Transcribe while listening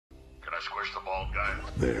squish the bald guy?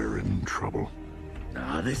 They're in trouble.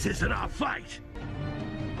 This isn't our fight.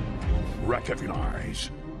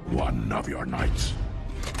 Recognize one of your knights.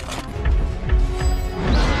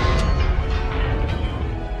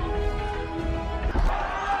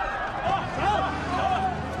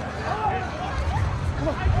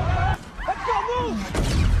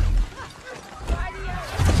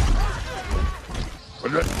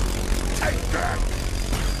 Take that!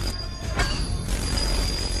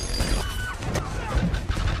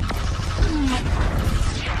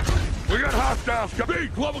 We got hostiles coming!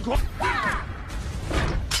 12 o'clock!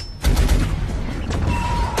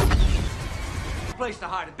 Place to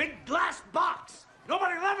hide, a big glass box!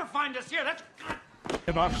 Nobody will ever find us here, that's...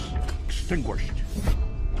 With us extinguished.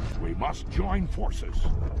 We must join forces,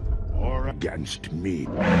 or against me.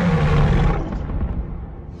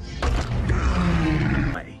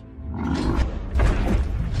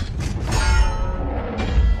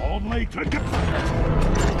 Only to get...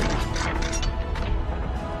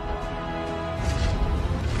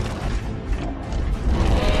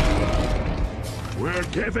 We're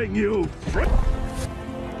giving you free...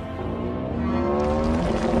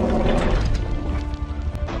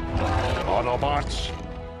 Autobots,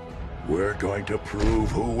 we're going to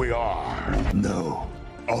prove who we are. No,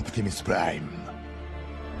 Optimus Prime.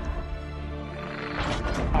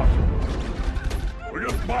 We're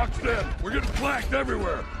just boxed in. We're getting flanked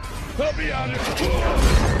everywhere. Help me out here.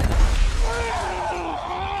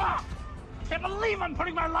 Can't believe I'm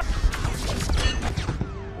putting my luck...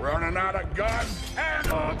 Running out of guns and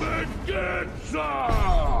a big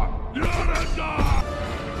You're gonna die.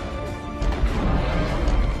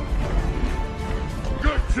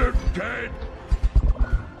 Good shooting, Cade.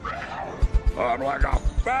 I'm like a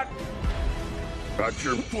fat. Got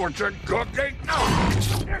your fortune cooking.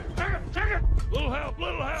 Here, take it! Little help,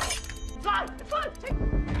 little help. Fly, fly, take it!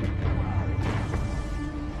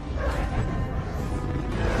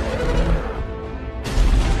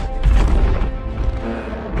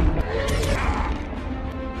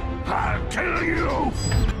 I'll kill you!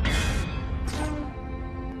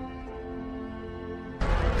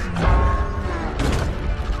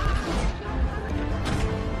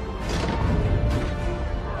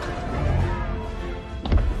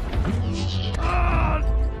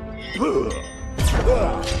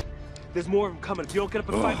 There's more of them coming. If you don't get up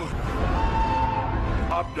and fight them...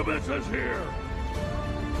 Optimus is here!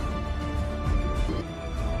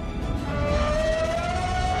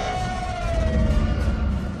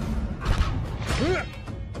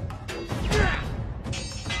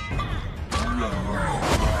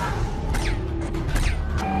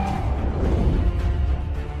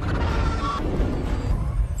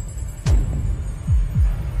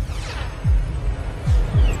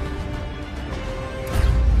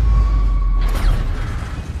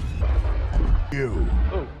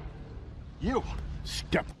 You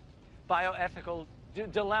step Bioethical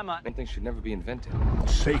dilemma. Things should never be invented.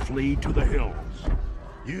 safely to the hills.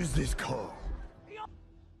 Use this car.